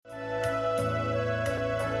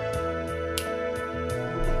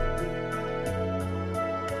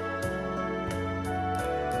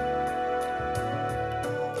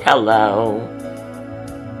Hello?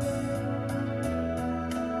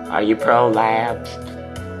 Are you prolapsed?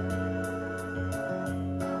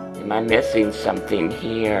 Am I missing something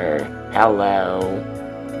here? Hello?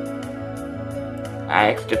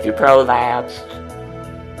 I asked if you prolapsed.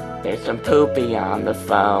 There's some poopy on the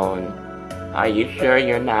phone. Are you sure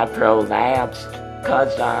you're not prolapsed?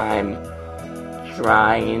 'Cause I'm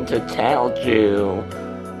trying to tell you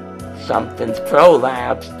something's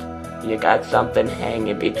prolapsed. You got something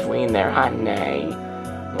hanging between there, honey.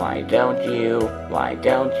 Why don't you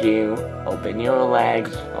open your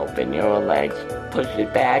legs, push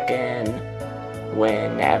it back in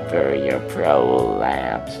whenever you're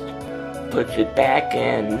prolapsed. Push it back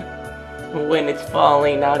in when it's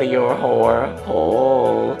falling out of your whore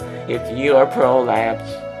hole. If you are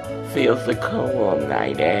prolapsed, feels the cool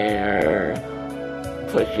night air.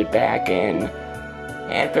 Push it back in,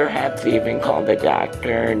 and perhaps even call the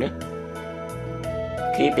doctor.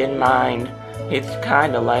 Keep in mind, it's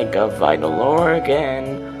kinda like a vital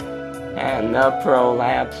organ, and the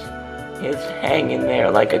prolapse is hanging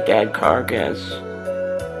there like a dead carcass.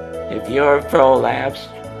 If you're prolapsed,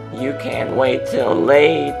 you can't wait till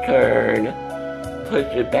later.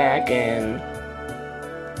 Push it back in.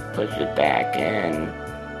 Push it back in.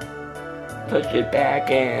 Push it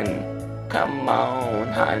back in. Come on,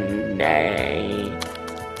 honey.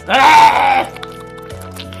 Ah!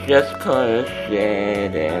 Just push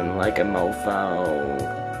it in like a mofo.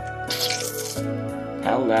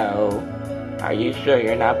 Hello? Are you sure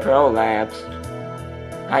you're not prolapsed?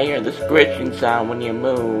 I hear the scritching sound when you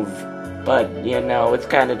move, but it's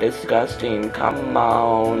kinda disgusting. Come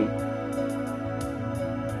on.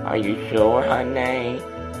 Are you sure, honey?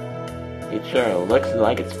 It sure looks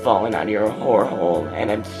like it's falling out of your whore hole, and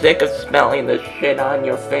I'm sick of smelling the shit on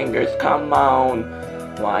your fingers. Come on.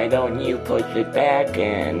 Why don't you push it back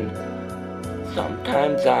in?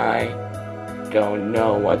 Sometimes I don't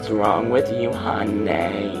know what's wrong with you,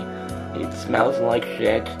 honey. It smells like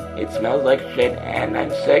shit. And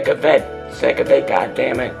I'm sick of it.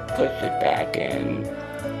 Goddammit. Push it back in.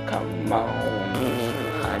 Come on,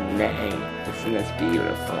 honey. Isn't this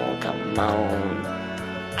beautiful? Come on.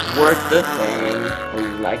 Work the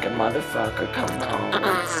thing like a motherfucker. Come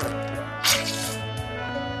on.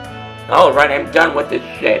 Alright, I'm done with this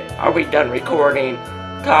shit. Are we done recording?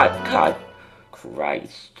 Cut.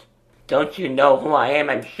 Christ. Don't you know who I am?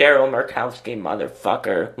 I'm Cheryl Murkowski,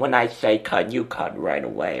 motherfucker. When I say cut, you cut right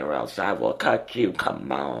away, or else I will cut you.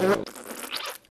 Come on.